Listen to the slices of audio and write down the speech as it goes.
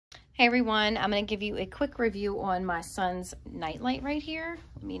Hey everyone, I'm going to give you a quick review on my son's nightlight right here.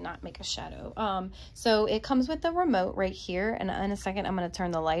 Let me not make a shadow. So it comes with the remote right here, and in a second I'm going to turn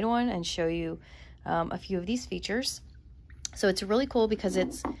the light on and show you a few of these features. So it's really cool because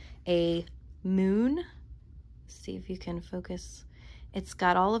it's a moon. Let's see if you can focus. It's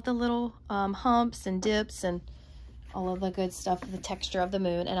got all of the little humps and dips and all of the good stuff, the texture of the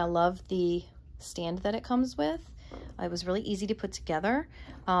moon, and I love the stand that it comes with. It was really easy to put together,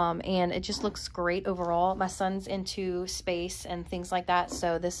 and it just looks great overall. My son's into space and things like that,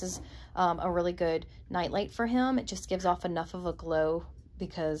 so this is a really good nightlight for him. It just gives off enough of a glow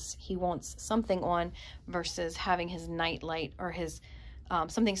because he wants something on versus having his nightlight or his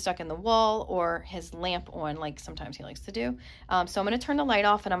something stuck in the wall or his lamp on like sometimes he likes to do. So I'm going to turn the light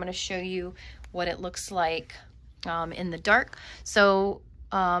off and I'm going to show you what it looks like in the dark. So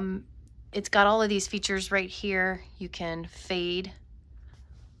it's got all of these features right here. You can fade.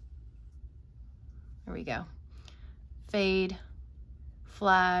 There we go. Fade,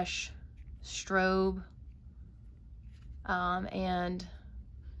 flash, strobe, and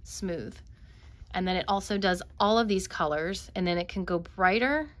smooth. And then it also does all of these colors, and then it can go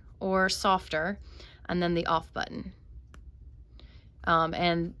brighter or softer, and then the off button.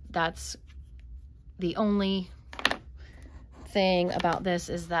 And that's the only thing about this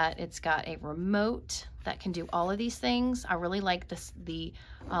is that it's got a remote that can do all of these things. I really like this, the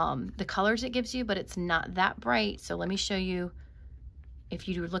colors it gives you, but it's not that bright. So let me show you, if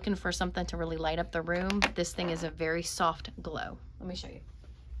you're looking for something to really light up the room, this thing is a very soft glow. Let me show you.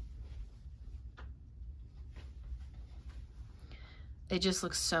 It just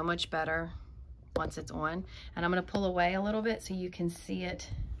looks so much better once it's on. And I'm gonna pull away a little bit so you can see it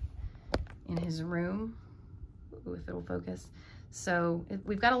in his room. Ooh, if it'll focus. So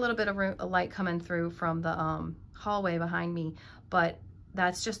we've got a little bit of a light coming through from the hallway behind me, but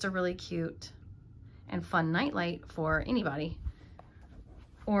that's just a really cute and fun nightlight for anybody,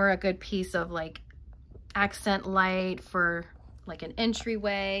 or a good piece of like accent light for like an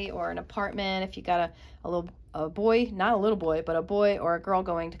entryway or an apartment. If you got a boy, not a little boy, but a boy or a girl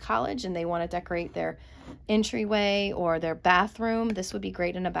going to college and they want to decorate their entryway or their bathroom, this would be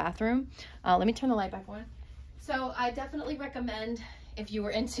great in a bathroom. Let me turn the light back on. So I definitely recommend, if you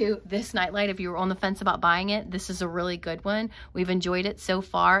were into this nightlight, if you were on the fence about buying it, this is a really good one. We've enjoyed it so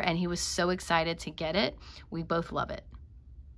far, and he was so excited to get it. We both love it.